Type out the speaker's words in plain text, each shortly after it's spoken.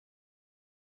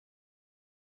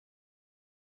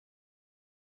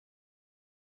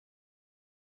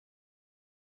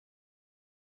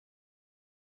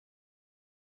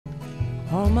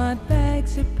All my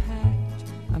bags are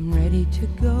packed, I'm ready to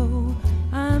go.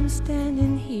 I'm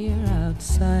standing here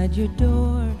outside your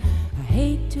door. I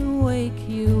hate to wake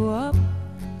you up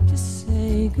to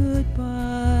say goodbye,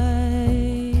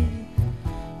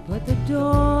 but the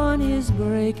dawn is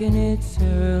breaking, it's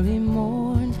early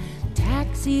morn.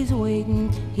 Taxi's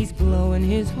waiting, he's blowing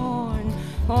his horn.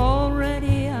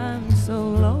 Already I'm so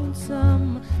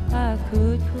lonesome I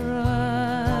could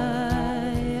cry.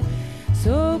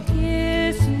 So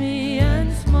kiss me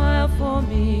and smile for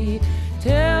me.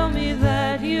 Tell me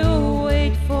that you'll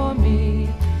wait for me.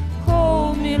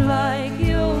 Hold me like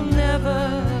you'll never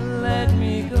let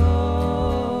me go.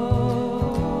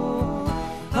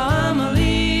 I'm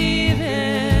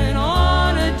leaving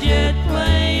on a jet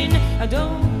plane. I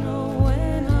don't know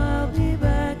when I'll be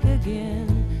back again.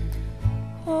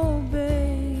 Oh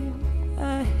babe,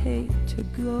 I hate to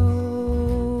go.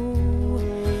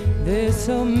 There's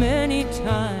so many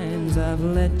times I've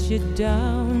let you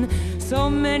down. So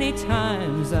many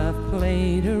times I've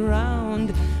played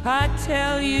around. I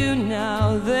tell you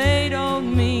now, they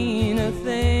don't mean a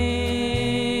thing.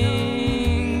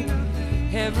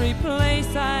 Every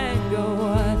place I go,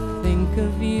 I think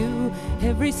of you.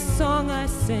 Every song I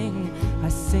sing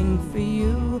for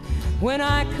you. When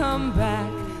I come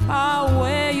back, I'll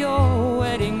wear your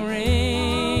wedding ring.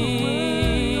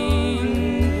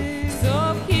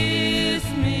 So kiss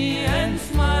me and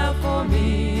smile for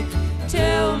me.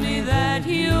 Tell me that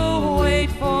you'll wait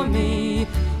for me.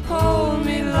 Hold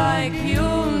me like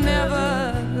you'll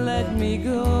never let me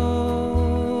go.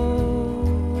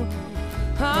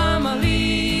 I'm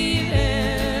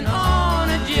leaving on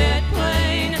a jet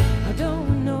plane. I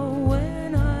don't know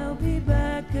when I'll be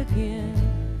back again.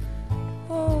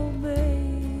 Oh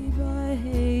babe, I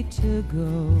hate to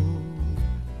go.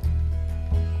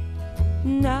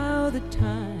 Now the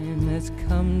time has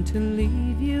come to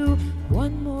leave you.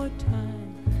 One more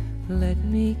time, let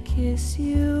me kiss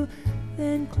you,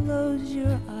 then close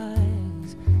your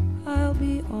eyes, I'll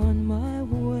be on my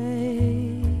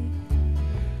way.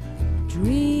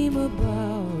 Dream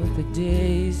about the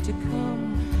days to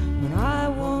come when I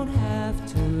won't have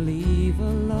to leave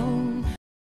alone.